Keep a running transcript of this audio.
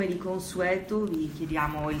Di consueto vi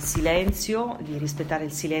chiediamo il silenzio, di rispettare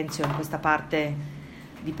il silenzio in questa parte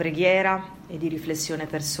di preghiera e di riflessione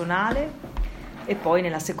personale, e poi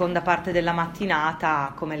nella seconda parte della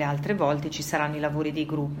mattinata, come le altre volte, ci saranno i lavori dei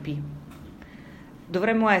gruppi.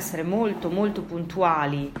 Dovremmo essere molto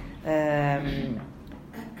puntuali per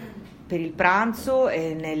il pranzo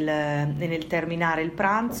e nel terminare il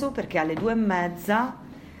pranzo, perché alle 2:30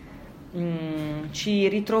 ci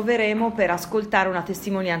ritroveremo per ascoltare una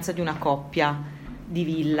testimonianza di una coppia di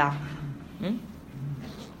villa.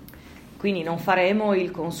 Quindi non faremo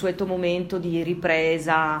il consueto momento di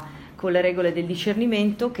ripresa con le regole del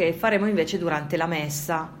discernimento, che faremo invece durante la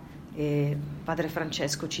messa. E Padre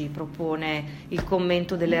Francesco ci propone il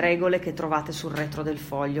commento delle regole che trovate sul retro del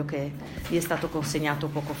foglio che vi è stato consegnato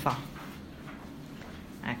poco fa.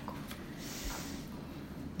 Ecco,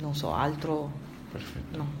 non so, altro.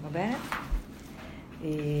 Perfetto. No, va bene.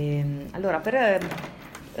 Allora, per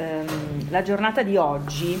la giornata di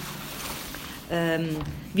oggi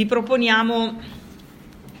vi proponiamo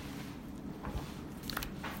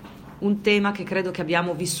un tema che credo che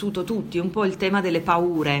abbiamo vissuto tutti, un po' il tema delle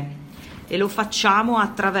paure, e lo facciamo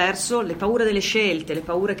attraverso le paure delle scelte, le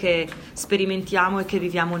paure che sperimentiamo e che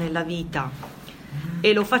viviamo nella vita,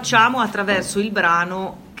 e lo facciamo attraverso il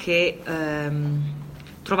brano che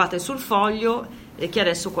trovate sul foglio e che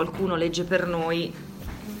adesso qualcuno legge per noi.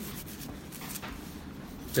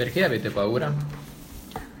 Perché avete paura?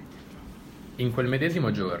 In quel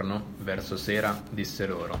medesimo giorno, verso sera, disse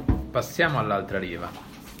loro: passiamo all'altra riva.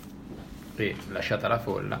 E, lasciata la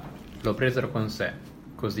folla, lo presero con sé,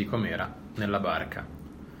 così com'era, nella barca.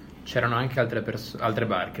 C'erano anche altre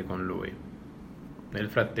barche con lui. Nel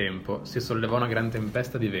frattempo si sollevò una gran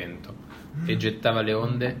tempesta di vento e gettava le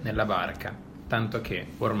onde nella barca, tanto che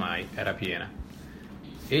ormai era piena.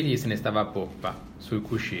 Egli se ne stava a poppa, sul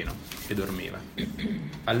cuscino, e dormiva.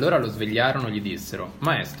 Allora lo svegliarono e gli dissero: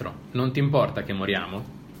 Maestro, non ti importa che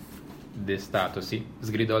moriamo? Destatosi,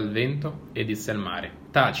 sgridò il vento e disse al mare: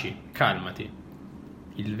 Taci, calmati.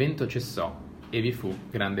 Il vento cessò e vi fu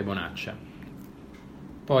grande bonaccia.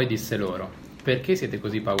 Poi disse loro: Perché siete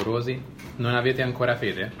così paurosi? Non avete ancora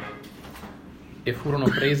fede? E furono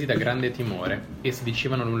presi da grande timore e si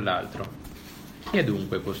dicevano l'un l'altro: Chi è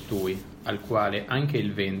dunque costui, al quale anche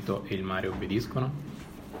il vento e il mare obbediscono?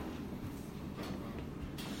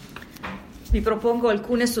 Vi propongo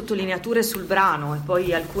alcune sottolineature sul brano e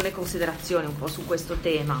poi alcune considerazioni un po' su questo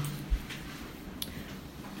tema.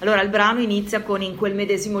 Allora, il brano inizia con in quel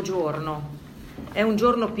medesimo giorno. È un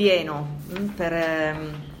giorno pieno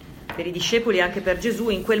per i discepoli e anche per Gesù.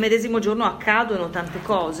 In quel medesimo giorno accadono tante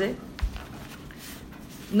cose.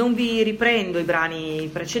 Non vi riprendo i brani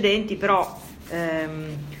precedenti, però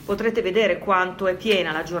potrete vedere quanto è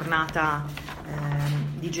piena la giornata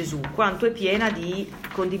di Gesù, quanto è piena di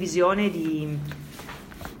condivisione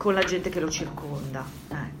con la gente che lo circonda.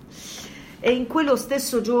 E in quello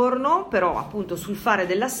stesso giorno, però, appunto sul fare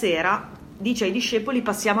della sera, dice ai discepoli: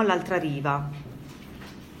 passiamo all'altra riva,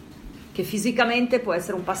 che fisicamente può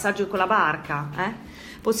essere un passaggio con la barca.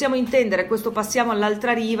 Possiamo intendere questo passiamo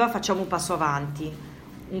all'altra riva, facciamo un passo avanti,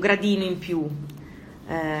 un gradino in più.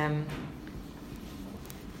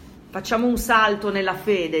 Facciamo un salto nella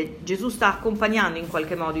fede. Gesù sta accompagnando in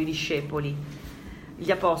qualche modo i discepoli, gli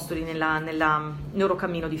apostoli nel loro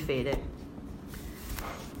cammino di fede.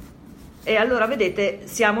 E allora vedete,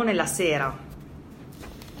 siamo nella sera.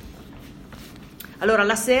 Allora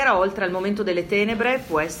la sera, oltre al momento delle tenebre,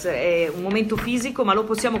 può essere un momento fisico, ma lo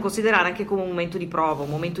possiamo considerare anche come un momento di prova, un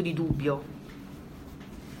momento di dubbio.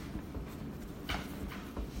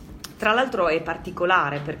 Tra l'altro è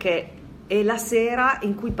particolare perché è la sera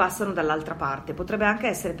in cui passano dall'altra parte, potrebbe anche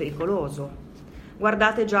essere pericoloso.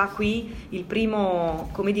 Guardate già qui il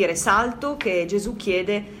primo, salto che Gesù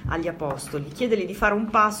chiede agli apostoli. Chiedeli di fare un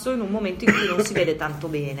passo in un momento in cui non si vede tanto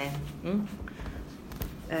bene.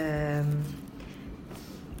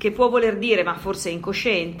 Che può voler dire, ma forse è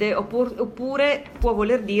incosciente, oppure può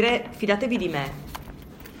voler dire: fidatevi di me.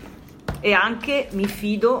 E anche mi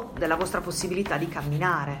fido della vostra possibilità di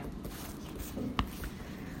camminare,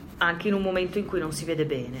 anche in un momento in cui non si vede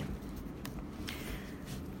bene.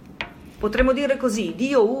 Potremmo dire così: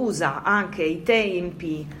 Dio usa anche i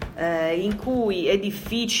tempi in cui è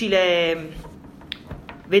difficile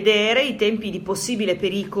vedere, i tempi di possibile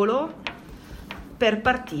pericolo, per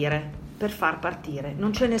partire, per far partire.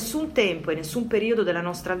 Non c'è nessun tempo e nessun periodo della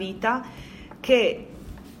nostra vita che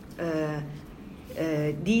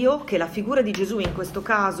Dio, che la figura di Gesù in questo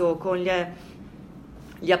caso con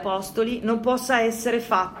gli apostoli, non possa essere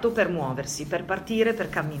fatto per muoversi, per partire, per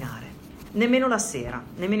camminare. Nemmeno la sera,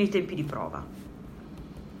 nemmeno i tempi di prova.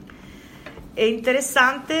 è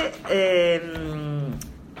interessante,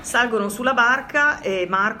 salgono sulla barca e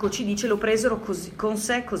Marco ci dice lo presero con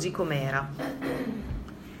sé così com'era.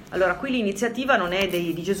 Allora, qui l'iniziativa non è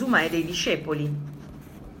di Gesù, ma è dei discepoli.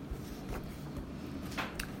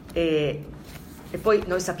 E poi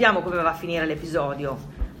noi sappiamo come va a finire l'episodio.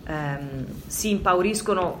 Si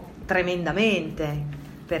impauriscono tremendamente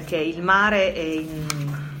perché il mare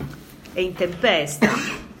è in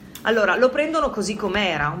tempesta. Allora, lo prendono così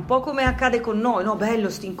com'era, un po' come accade con noi, no?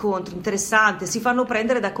 Bello sti incontri, interessante, si fanno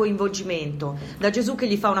prendere da coinvolgimento, da Gesù che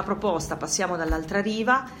gli fa una proposta, passiamo dall'altra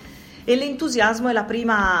riva, e l'entusiasmo è la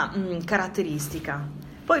prima caratteristica.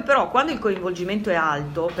 Poi però, quando il coinvolgimento è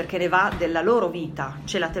alto, perché ne va della loro vita,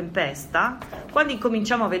 c'è la tempesta, quando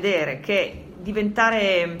incominciamo a vedere che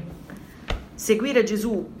seguire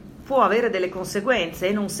Gesù può avere delle conseguenze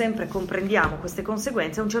e non sempre comprendiamo queste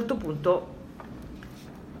conseguenze, a un certo punto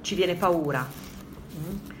ci viene paura,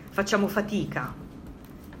 facciamo fatica,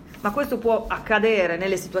 ma questo può accadere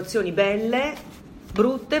nelle situazioni belle,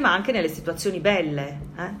 brutte, ma anche nelle situazioni belle.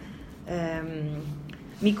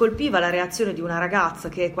 Mi colpiva la reazione di una ragazza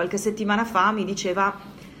che qualche settimana fa mi diceva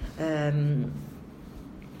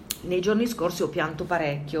nei giorni scorsi ho pianto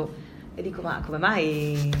parecchio, e dico ma come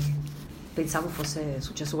mai? Pensavo fosse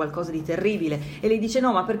successo qualcosa di terribile, e lei dice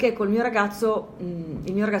no, ma perché il mio ragazzo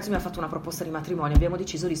mi ha fatto una proposta di matrimonio, abbiamo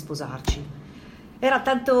deciso di sposarci. Era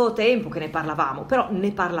tanto tempo che ne parlavamo, però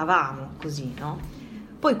ne parlavamo così, no?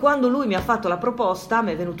 Poi quando lui mi ha fatto la proposta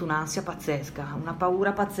mi è venuta un'ansia pazzesca, una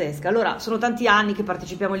paura pazzesca. Allora sono tanti anni che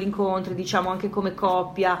partecipiamo agli incontri, diciamo anche come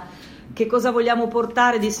coppia, che cosa vogliamo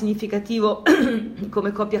portare di significativo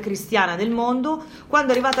come coppia cristiana nel mondo. Quando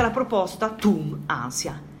è arrivata la proposta,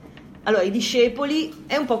 ansia. Allora i discepoli,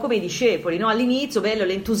 è un po' come i discepoli, no? All'inizio bello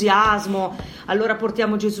l'entusiasmo, allora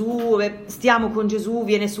portiamo Gesù, stiamo con Gesù,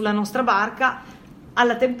 viene sulla nostra barca,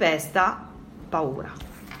 alla tempesta paura.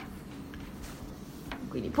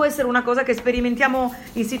 Quindi può essere una cosa che sperimentiamo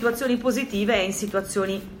in situazioni positive e in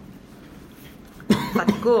situazioni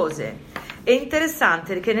faticose. È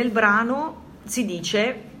interessante che nel brano si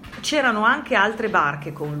dice c'erano anche altre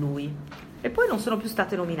barche con lui e poi non sono più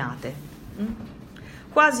state nominate.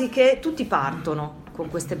 Quasi che tutti partono con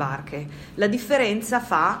queste barche. La differenza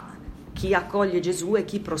fa chi accoglie Gesù e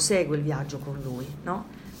chi prosegue il viaggio con lui, no?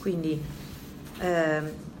 Quindi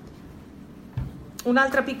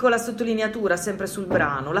un'altra piccola sottolineatura sempre sul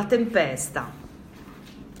brano, la tempesta,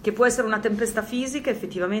 che può essere una tempesta fisica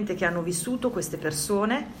effettivamente che hanno vissuto queste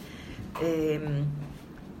persone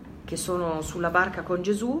che sono sulla barca con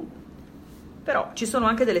Gesù, però ci sono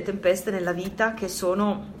anche delle tempeste nella vita che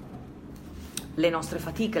sono le nostre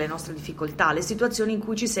fatiche, le nostre difficoltà, le situazioni in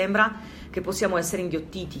cui ci sembra che possiamo essere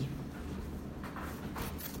inghiottiti.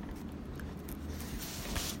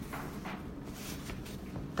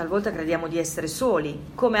 Talvolta crediamo di essere soli,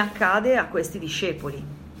 come accade a questi discepoli,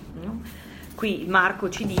 no? Qui Marco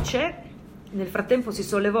ci dice: nel frattempo si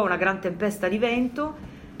sollevò una gran tempesta di vento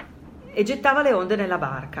e gettava le onde nella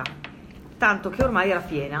barca, tanto che ormai era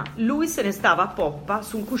piena. Lui se ne stava a poppa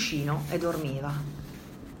sul cuscino e dormiva.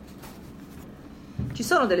 Ci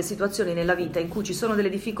sono delle situazioni nella vita in cui ci sono delle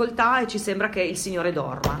difficoltà e ci sembra che il Signore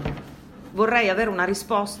dorma. Vorrei avere una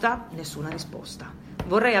risposta, nessuna risposta.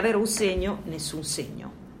 Vorrei avere un segno, nessun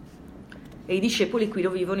segno. E i discepoli qui lo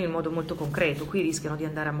vivono in modo molto concreto, qui rischiano di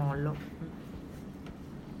andare a mollo.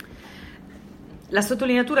 La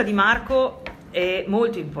sottolineatura di Marco è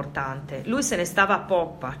molto importante. Lui se ne stava a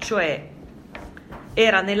poppa, cioè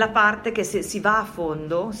era nella parte che se si va a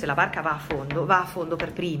fondo, se la barca va a fondo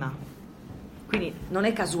per prima. Quindi non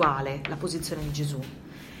è casuale la posizione di Gesù.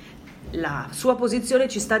 La sua posizione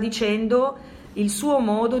ci sta dicendo il suo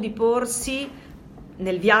modo di porsi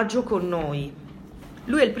nel viaggio con noi.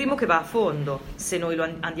 Lui è il primo che va a fondo, se noi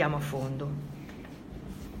andiamo a fondo.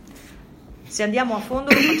 Se andiamo a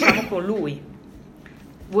fondo lo facciamo con lui.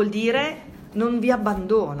 Vuol dire non vi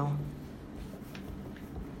abbandono.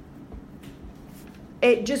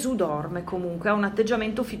 E Gesù dorme comunque, ha un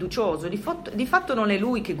atteggiamento fiducioso. Di fatto non è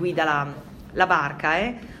lui che guida la barca,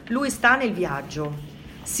 lui sta nel viaggio,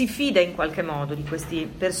 si fida in qualche modo di queste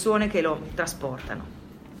persone che lo trasportano.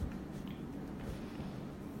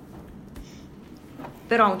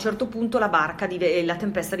 Però a un certo punto la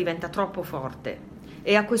tempesta diventa troppo forte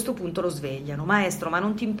e a questo punto lo svegliano: maestro, ma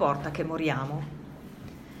non ti importa che moriamo?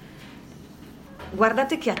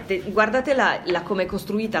 Guardate come è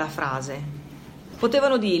costruita la frase.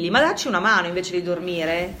 Potevano dirgli: ma dacci una mano invece di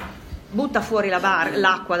dormire, butta fuori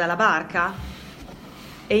l'acqua dalla barca.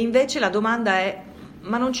 E invece la domanda è: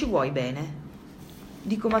 ma non ci vuoi bene?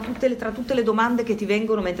 Dico, ma tra tutte le domande che ti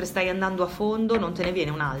vengono mentre stai andando a fondo non te ne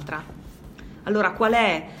viene un'altra? Allora qual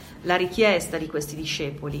è la richiesta di questi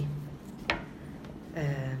discepoli,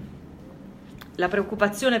 la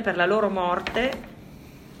preoccupazione per la loro morte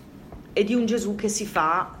e di un Gesù che si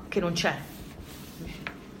fa che non c'è,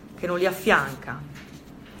 che non li affianca,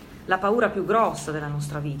 la paura più grossa della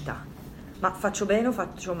nostra vita. Ma faccio bene o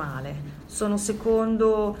faccio male? Sto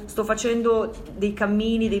facendo dei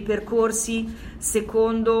cammini, dei percorsi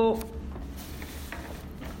secondo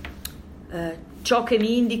ciò che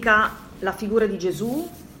mi indica la figura di Gesù,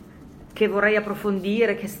 che vorrei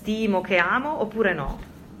approfondire, che stimo, che amo, oppure no?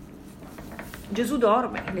 Gesù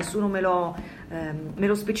dorme, nessuno me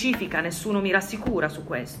lo specifica, nessuno mi rassicura su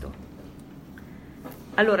questo.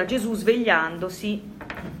 Allora Gesù, svegliandosi,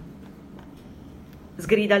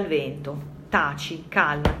 sgrida al vento: taci,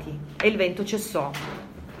 calmati, e il vento cessò.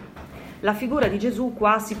 La figura di Gesù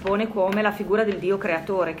qua si pone come la figura del Dio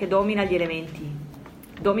creatore che domina gli elementi,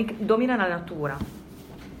 domina la natura.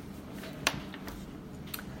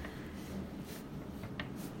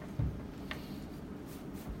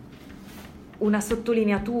 Una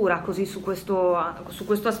sottolineatura così su questo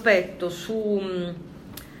aspetto, sulla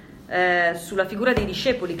figura dei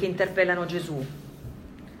discepoli che interpellano Gesù.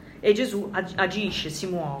 E Gesù agisce, si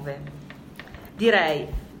muove. Direi,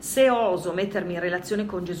 se oso mettermi in relazione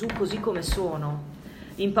con Gesù così come sono,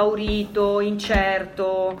 impaurito,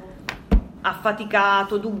 incerto,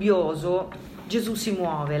 affaticato, dubbioso, Gesù si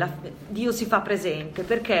muove, Dio si fa presente.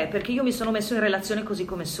 Perché? Perché io mi sono messo in relazione così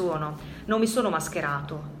come sono, non mi sono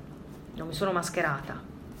mascherato, non mi sono mascherata.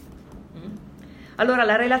 Allora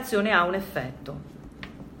la relazione ha un effetto.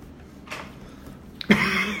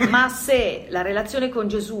 Ma se la relazione con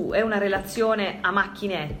Gesù è una relazione a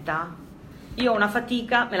macchinetta, io ho una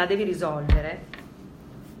fatica, me la devi risolvere,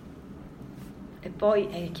 e poi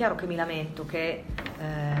è chiaro che mi lamento che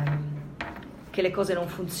le cose non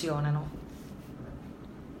funzionano,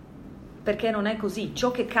 perché non è così.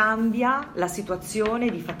 Ciò che cambia la situazione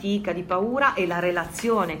di fatica, di paura, è la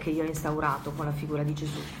relazione che io ho instaurato con la figura di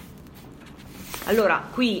Gesù. Allora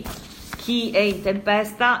qui chi è in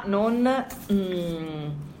tempesta non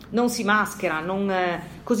si maschera, non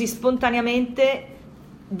così spontaneamente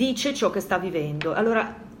dice ciò che sta vivendo.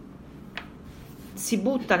 Allora si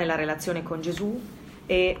butta nella relazione con Gesù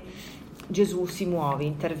e Gesù si muove,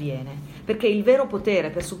 interviene, perché il vero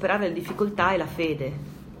potere per superare le difficoltà è la fede.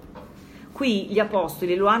 Qui gli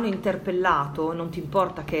apostoli lo hanno interpellato: non ti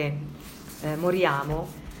importa che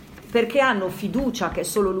moriamo, perché hanno fiducia che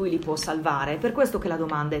solo lui li può salvare. È per questo che la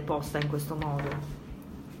domanda è posta in questo modo.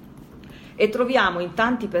 E troviamo in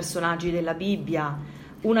tanti personaggi della Bibbia,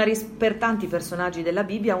 per tanti personaggi della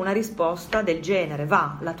Bibbia, una risposta del genere: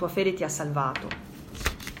 va, la tua fede ti ha salvato.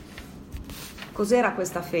 Cos'era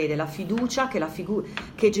questa fede? La fiducia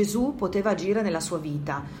che Gesù poteva agire nella sua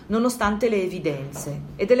vita, nonostante le evidenze.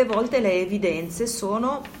 E delle volte le evidenze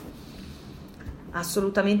sono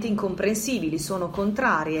assolutamente incomprensibili, sono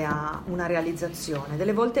contrarie a una realizzazione.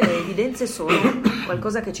 Delle volte le evidenze sono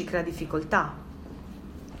qualcosa che ci crea difficoltà.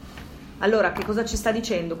 Allora, che cosa ci sta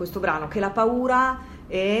dicendo questo brano? Che la paura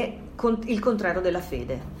è il contrario della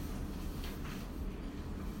fede.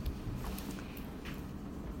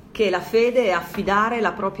 Che la fede è affidare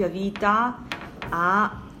la propria vita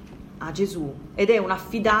a Gesù, ed è un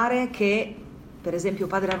affidare che, per esempio,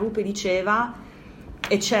 padre Arrupe diceva,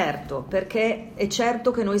 è certo, perché è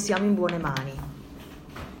certo che noi siamo in buone mani.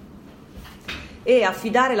 E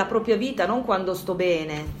affidare la propria vita non quando sto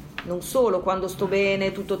bene, non solo quando sto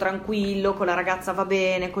bene, tutto tranquillo, con la ragazza va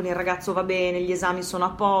bene, con il ragazzo va bene, gli esami sono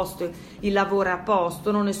a posto, il lavoro è a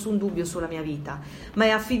posto, non ho nessun dubbio sulla mia vita, ma è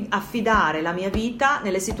affidare la mia vita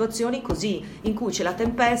nelle situazioni così, in cui c'è la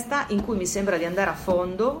tempesta, in cui mi sembra di andare a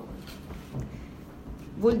fondo.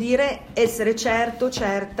 Vuol dire essere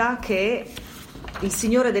certa che il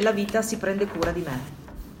Signore della vita si prende cura di me,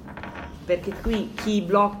 perché qui chi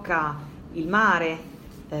blocca il mare,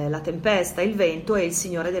 la tempesta, il vento, è il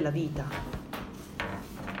Signore della vita,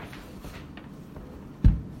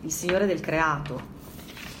 il Signore del creato.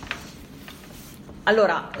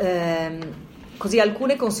 Allora, così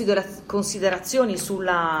alcune considerazioni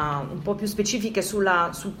un po' più specifiche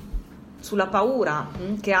sulla paura,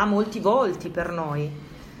 che ha molti volti per noi.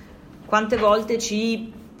 Quante volte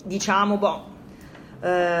ci diciamo,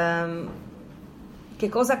 che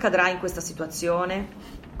cosa accadrà in questa situazione?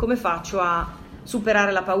 Come faccio a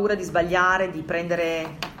superare la paura di sbagliare, di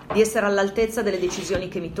essere all'altezza delle decisioni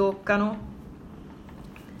che mi toccano?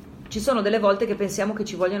 Ci sono delle volte che pensiamo che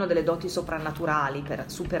ci vogliono delle doti soprannaturali per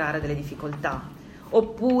superare delle difficoltà,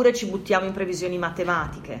 oppure ci buttiamo in previsioni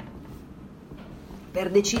matematiche per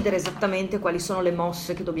decidere esattamente quali sono le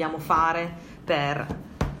mosse che dobbiamo fare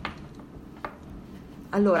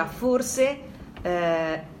Allora, forse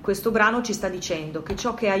questo brano ci sta dicendo che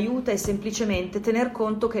ciò che aiuta è semplicemente tener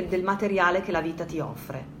conto del materiale che la vita ti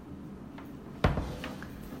offre.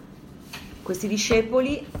 Questi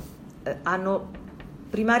discepoli hanno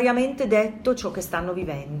primariamente detto ciò che stanno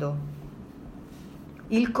vivendo,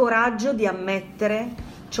 il coraggio di ammettere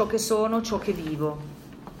ciò che sono, ciò che vivo.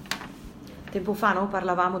 Tempo fa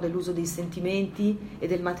parlavamo dell'uso dei sentimenti e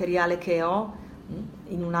del materiale che ho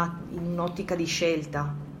in un'ottica di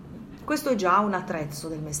scelta. Questo è già un attrezzo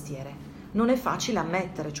del mestiere. Non è facile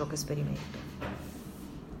ammettere ciò che sperimento.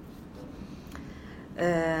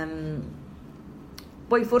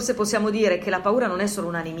 Poi forse possiamo dire che la paura non è solo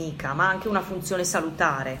una nemica, ma anche una funzione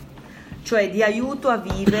salutare, cioè di aiuto a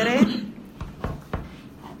vivere,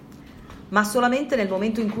 ma solamente nel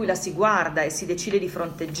momento in cui la si guarda e si decide di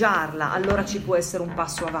fronteggiarla, allora ci può essere un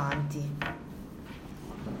passo avanti.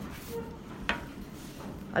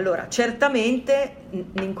 Allora, certamente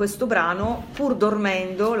in questo brano, pur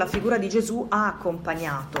dormendo, la figura di Gesù ha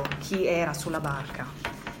accompagnato chi era sulla barca,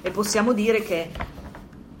 e possiamo dire che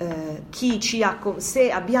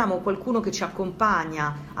se abbiamo qualcuno che ci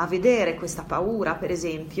accompagna a vedere questa paura, per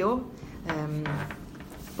esempio,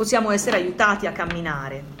 possiamo essere aiutati a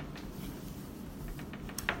camminare.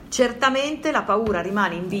 Certamente la paura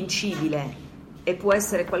rimane invincibile e può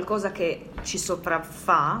essere qualcosa che ci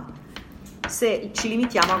sopraffa se ci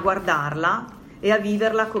limitiamo a guardarla e a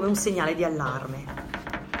viverla come un segnale di allarme.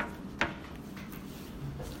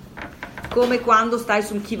 Come quando stai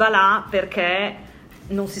sul chi va là perché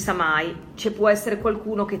non si sa mai, ci può essere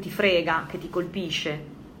qualcuno che ti frega, che ti colpisce.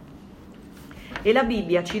 E la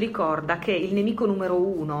Bibbia ci ricorda che il nemico numero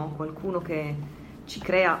uno, qualcuno che ci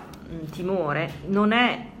crea timore, non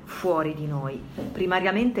è fuori di noi,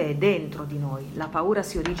 primariamente è dentro di noi. La paura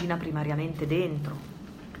si origina primariamente dentro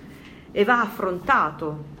e va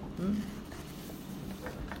affrontato.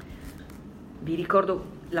 Vi ricordo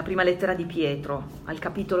la prima lettera di Pietro, al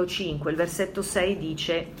capitolo 5, il versetto 6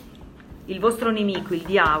 dice: il vostro nemico, il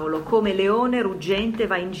diavolo, come leone ruggente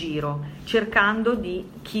va in giro, cercando di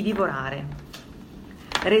chi divorare.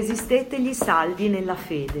 Resistetegli saldi nella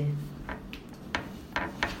fede.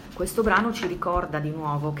 Questo brano ci ricorda di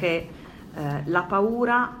nuovo che la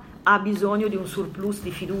paura ha bisogno di un surplus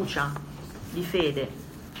di fiducia, di fede.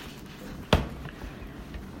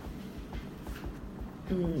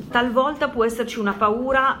 Talvolta può esserci una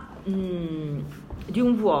paura di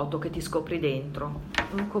un vuoto che ti scopri dentro,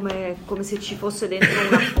 come se ci fosse dentro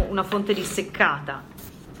una fonte disseccata,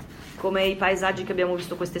 come i paesaggi che abbiamo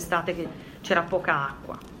visto quest'estate, che c'era poca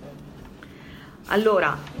acqua.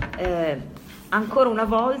 Allora, ancora una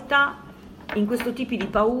volta, in questo tipo di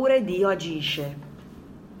paure Dio agisce.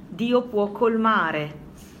 Dio può colmare.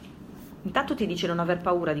 Intanto ti dice non aver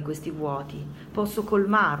paura di questi vuoti, posso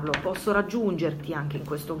colmarlo, posso raggiungerti anche in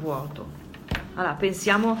questo vuoto. Allora,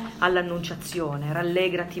 pensiamo all'Annunciazione,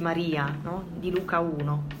 rallegrati Maria, no? Di Luca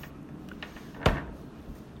 1.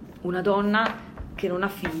 Una donna che non ha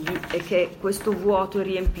figli e che questo vuoto è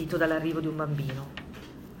riempito dall'arrivo di un bambino.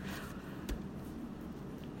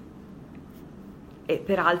 E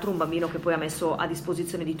peraltro un bambino che poi ha messo a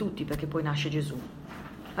disposizione di tutti, perché poi nasce Gesù.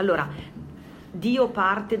 Allora, Dio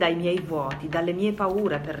parte dai miei vuoti, dalle mie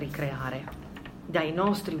paure per ricreare, dai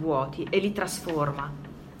nostri vuoti, e li trasforma.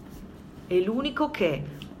 È l'unico che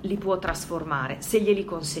li può trasformare se glieli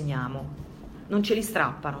consegniamo. Non ce li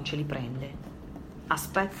strappa, non ce li prende.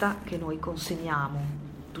 Aspetta che noi consegniamo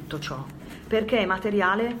tutto ciò, perché è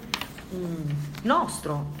materiale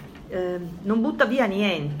nostro. Non butta via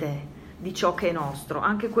niente di ciò che è nostro,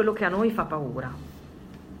 anche quello che a noi fa paura.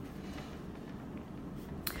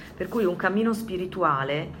 Per cui un cammino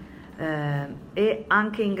spirituale è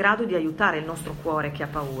anche in grado di aiutare il nostro cuore che ha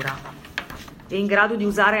paura, è in grado di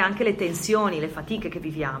usare anche le tensioni, le fatiche che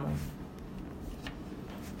viviamo.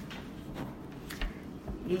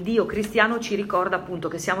 Il Dio cristiano ci ricorda appunto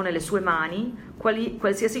che siamo nelle sue mani,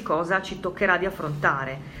 qualsiasi cosa ci toccherà di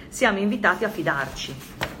affrontare. Siamo invitati a fidarci.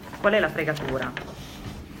 Qual è la fregatura?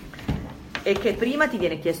 È che prima ti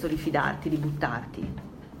viene chiesto di fidarti, di buttarti.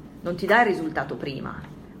 Non ti dà il risultato prima,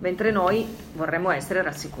 mentre noi vorremmo essere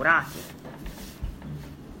rassicurati.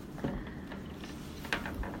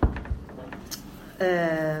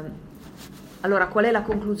 Allora, qual è la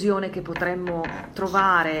conclusione che potremmo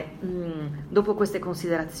trovare dopo queste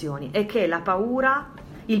considerazioni? È che la paura,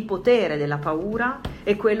 il potere della paura,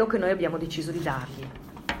 è quello che noi abbiamo deciso di dargli.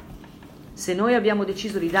 Se noi abbiamo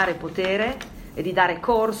deciso di dare potere e di dare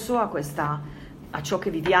corso a ciò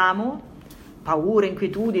che viviamo, paure,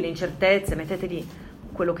 inquietudini, incertezze, metteteli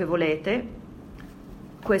quello che volete,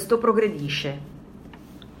 questo progredisce.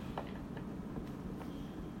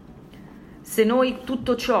 Se noi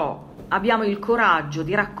tutto ciò abbiamo il coraggio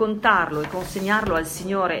di raccontarlo e consegnarlo al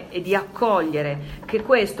Signore e di accogliere che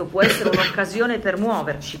questo può essere un'occasione per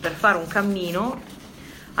muoverci, per fare un cammino,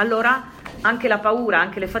 allora anche la paura,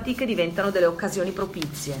 anche le fatiche diventano delle occasioni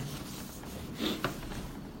propizie.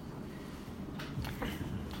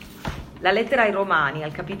 La lettera ai Romani,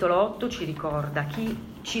 al capitolo 8, ci ricorda: chi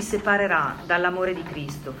ci separerà dall'amore di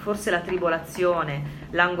Cristo? Forse la tribolazione,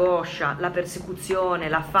 l'angoscia, la persecuzione,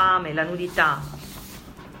 la fame, la nudità.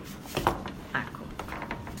 Ecco,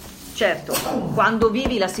 certo, quando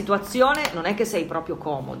vivi la situazione non è che sei proprio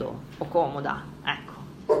comodo o comoda, ecco.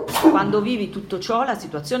 Quando vivi tutto ciò la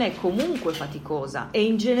situazione è comunque faticosa e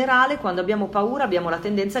in generale quando abbiamo paura abbiamo la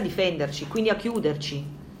tendenza a difenderci, quindi a chiuderci,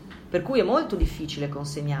 per cui è molto difficile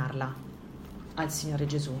consegnarla al Signore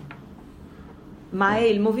Gesù. Ma è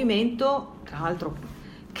il movimento, tra l'altro,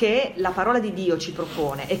 che la parola di Dio ci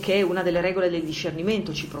propone e che è una delle regole del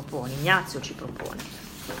discernimento ci propone, Ignazio ci propone.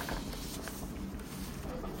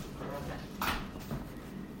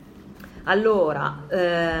 Allora,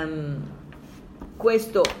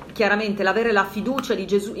 questo chiaramente, l'avere la fiducia di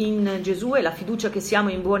Gesù, in Gesù e la fiducia che siamo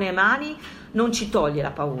in buone mani non ci toglie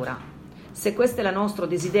la paura. Se questo è il nostro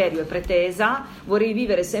desiderio e pretesa, vorrei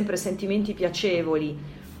vivere sempre sentimenti piacevoli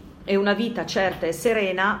e una vita certa e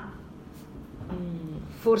serena,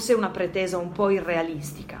 forse è una pretesa un po'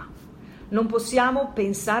 irrealistica. Non possiamo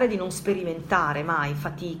pensare di non sperimentare mai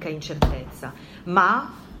fatica e incertezza,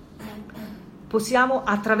 ma possiamo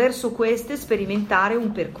attraverso queste sperimentare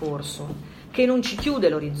un percorso che non ci chiude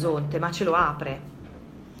l'orizzonte, ma ce lo apre.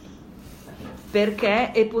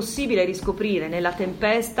 Perché è possibile riscoprire nella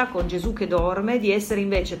tempesta, con Gesù che dorme, di essere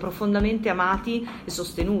invece profondamente amati e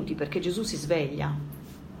sostenuti, perché Gesù si sveglia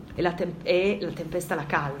e la tempesta la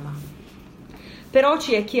calma. Però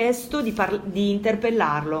ci è chiesto di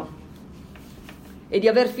interpellarlo e di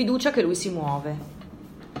aver fiducia che lui si muove.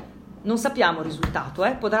 Non sappiamo il risultato,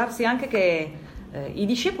 può darsi anche che i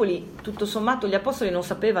discepoli, tutto sommato gli apostoli, non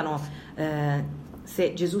sapevano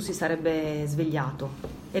se Gesù si sarebbe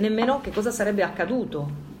svegliato e nemmeno che cosa sarebbe accaduto,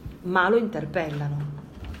 ma lo interpellano.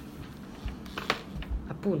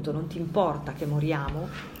 Appunto, non ti importa che moriamo?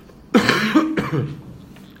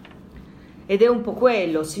 Ed è un po'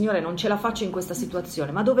 quello: Signore, non ce la faccio in questa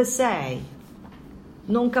situazione, ma dove sei?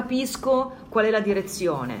 Non capisco qual è la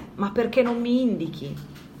direzione, ma perché non mi indichi?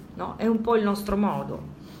 No? È un po' il nostro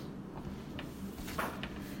modo.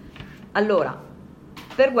 Allora,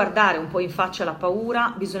 per guardare un po' in faccia la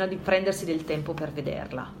paura bisogna di prendersi del tempo per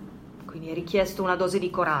vederla, quindi è richiesto una dose di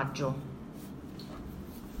coraggio.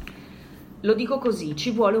 Lo dico così,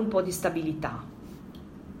 ci vuole un po' di stabilità,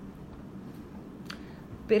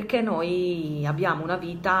 perché noi abbiamo una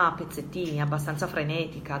vita a pezzettini, abbastanza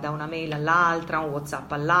frenetica, da una mail all'altra, un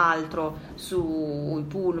WhatsApp all'altro, sui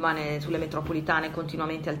pullman, sulle metropolitane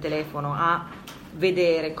continuamente al telefono, a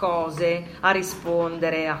vedere cose, a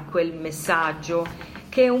rispondere a quel messaggio,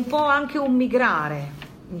 che è un po' anche un migrare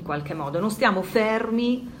in qualche modo, non stiamo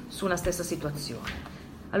fermi su una stessa situazione.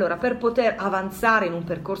 Allora, per poter avanzare in un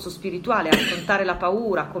percorso spirituale, affrontare la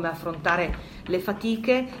paura, come affrontare le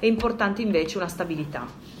fatiche, è importante invece una stabilità,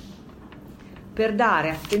 per dare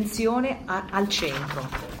attenzione al centro.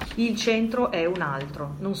 Il centro è un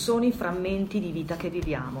altro, non sono i frammenti di vita che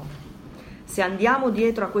viviamo. Se andiamo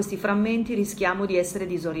dietro a questi frammenti rischiamo di essere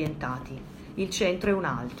disorientati. Il centro è un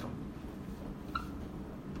altro.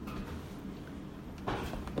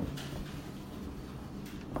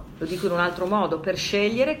 Lo dico in un altro modo: per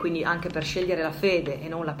scegliere, quindi anche per scegliere la fede e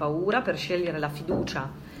non la paura, per scegliere la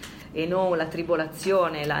fiducia e non la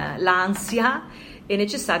tribolazione, l'ansia, è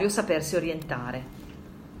necessario sapersi orientare.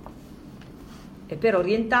 E per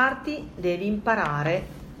orientarti devi imparare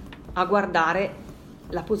a guardare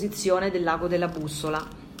la posizione del lago della bussola,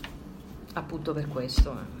 appunto per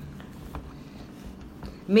questo.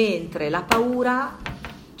 Mentre la paura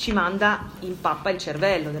ci manda in pappa il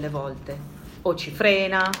cervello delle volte, o ci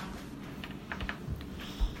frena,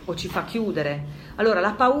 o ci fa chiudere. Allora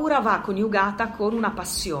la paura va coniugata con una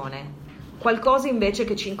passione, qualcosa invece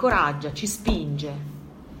che ci incoraggia, ci spinge,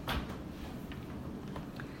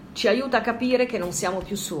 ci aiuta a capire che non siamo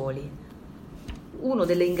più soli. Uno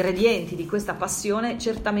degli ingredienti di questa passione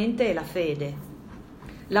certamente è la fede,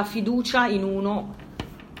 la fiducia in uno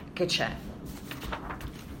che c'è.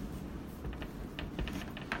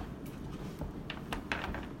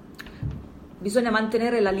 Bisogna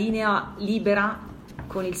mantenere la linea libera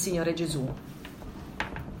con il Signore Gesù,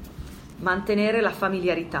 mantenere la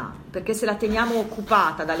familiarità, perché se la teniamo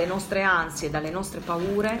occupata dalle nostre ansie, dalle nostre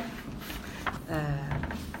paure,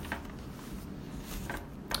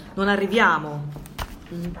 non arriviamo,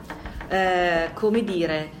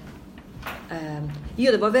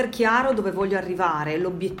 io devo aver chiaro dove voglio arrivare,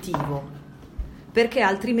 l'obiettivo, perché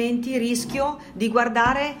altrimenti rischio di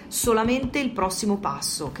guardare solamente il prossimo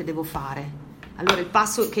passo che devo fare. Allora il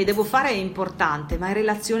passo che devo fare è importante, ma in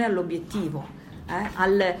relazione all'obiettivo,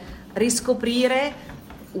 al riscoprire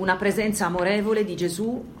una presenza amorevole di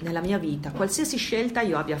Gesù nella mia vita, qualsiasi scelta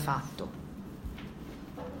io abbia fatto.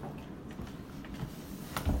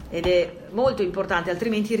 Ed è molto importante,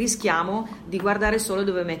 altrimenti rischiamo di guardare solo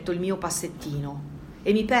dove metto il mio passettino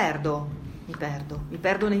e mi perdo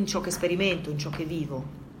in ciò che sperimento, in ciò che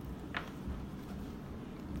vivo.